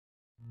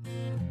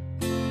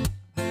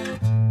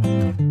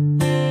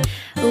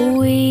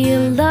we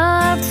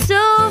loved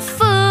so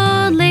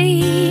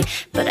fully,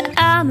 but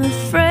I'm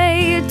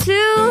afraid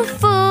to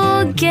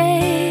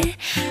forget.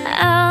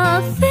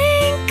 I'll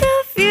think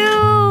of you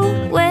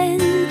when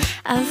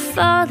I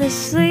fall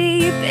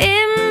asleep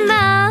in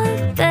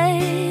my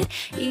bed.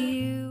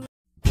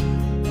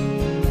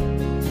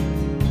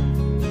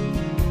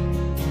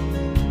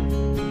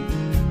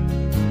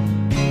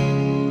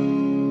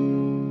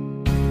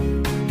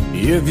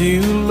 If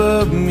you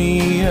love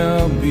me,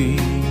 I'll be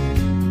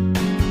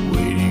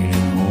waiting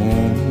at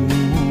home.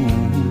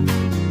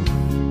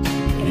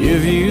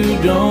 If you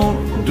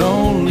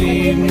don't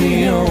leave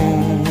me on.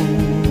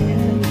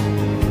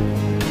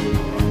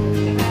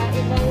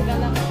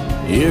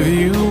 If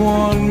you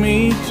want me,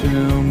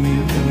 tell me,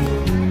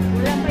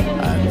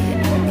 I need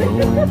to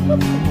know.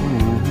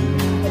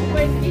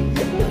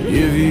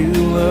 If you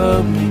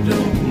love me,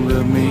 don't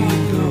let me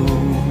go.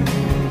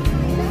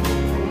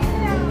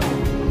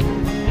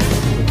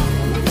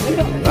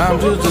 I'm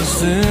just a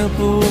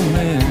simple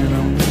man,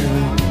 I'm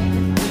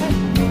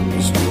really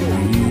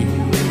mystery.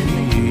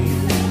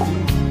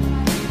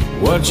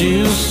 What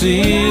you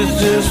see is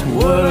just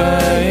what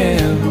I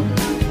am.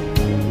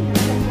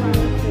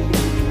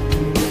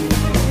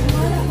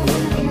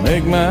 I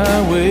make my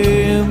way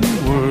in the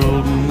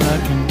world and I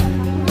can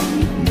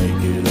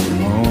make it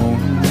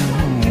alone.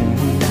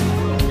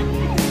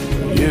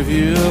 If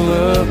you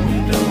love me,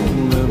 don't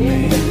let me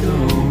go.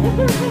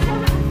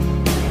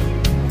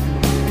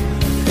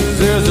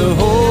 There's a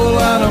whole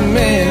lot of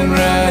men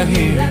right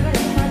here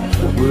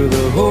with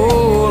a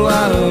whole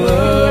lot of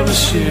love to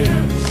share.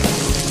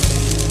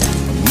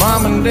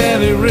 Mom and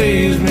Daddy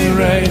raised me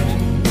right.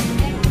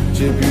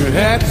 Tip your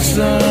hat,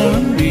 son,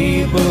 and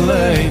be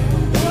polite.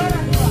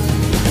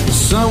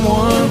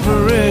 Someone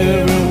for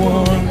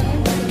everyone.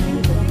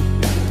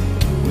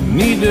 We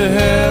need to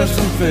have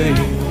some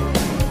faith.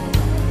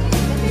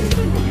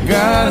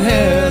 God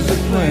has a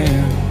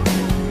plan.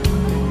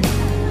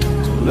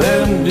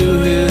 Let him do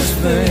his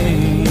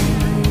thing.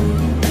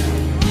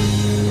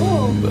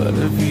 But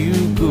if you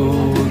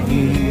go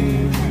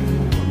again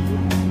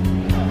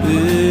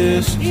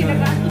this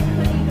time,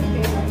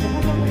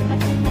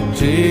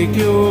 take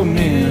your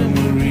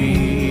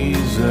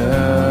memories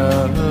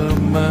out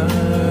of my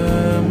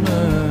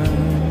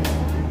mind.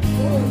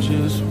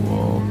 Just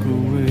walk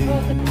away.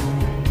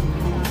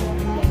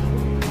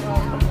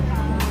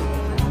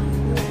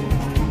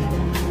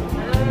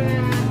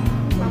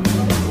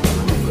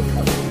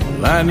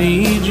 I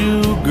need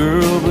you,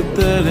 girl, but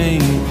that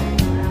ain't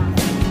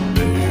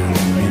fair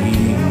to me.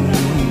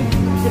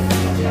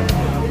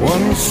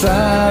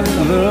 One-sided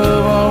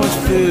love always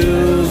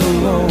feels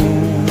alone.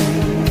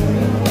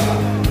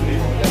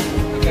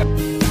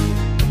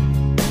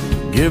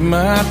 Give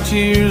my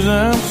tears,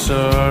 I'm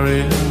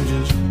sorry, I'm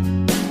just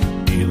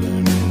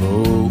feeling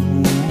low.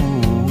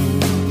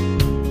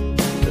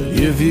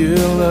 If you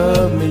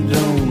love me,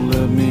 don't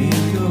let me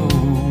go.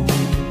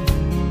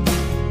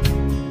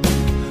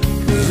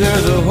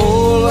 There's a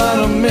whole lot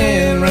of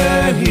men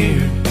right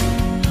here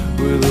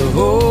with a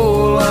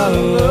whole lot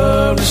of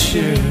love to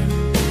share.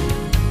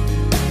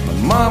 My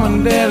mom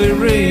and daddy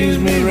raised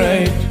me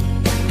right.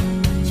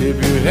 Tip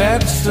your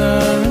hat,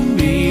 son, and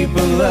be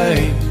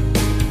polite.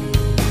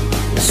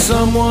 There's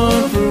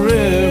someone for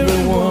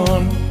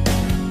everyone.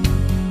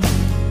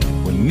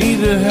 We need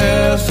to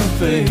have some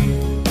faith.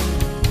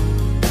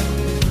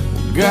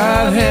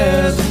 God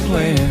has a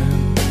plan.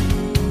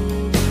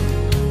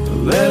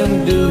 Let him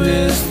do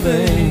his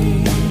thing.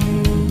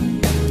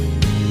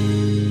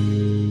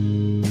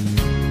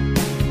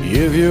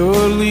 If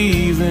you're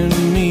leaving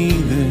me,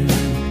 then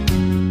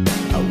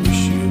I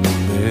wish you the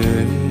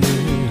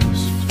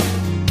best.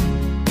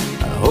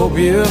 I hope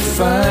you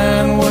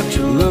find what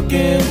you're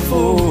looking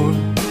for.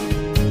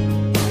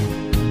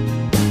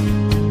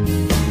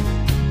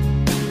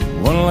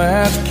 One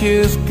last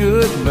kiss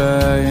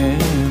goodbye,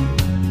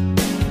 and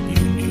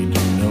you need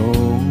to know.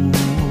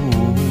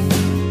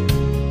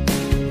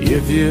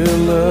 If you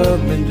love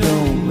me,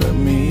 don't let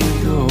me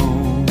go.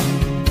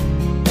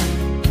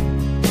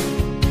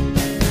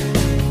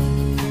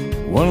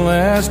 One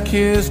last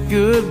kiss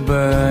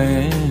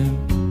goodbye,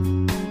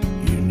 and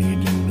you need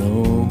to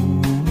know.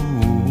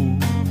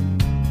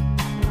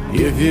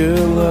 If you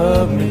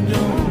love me,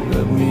 don't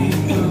let me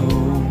go.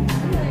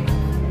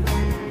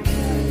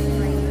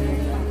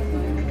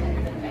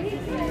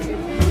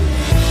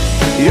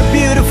 Your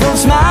beautiful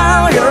smile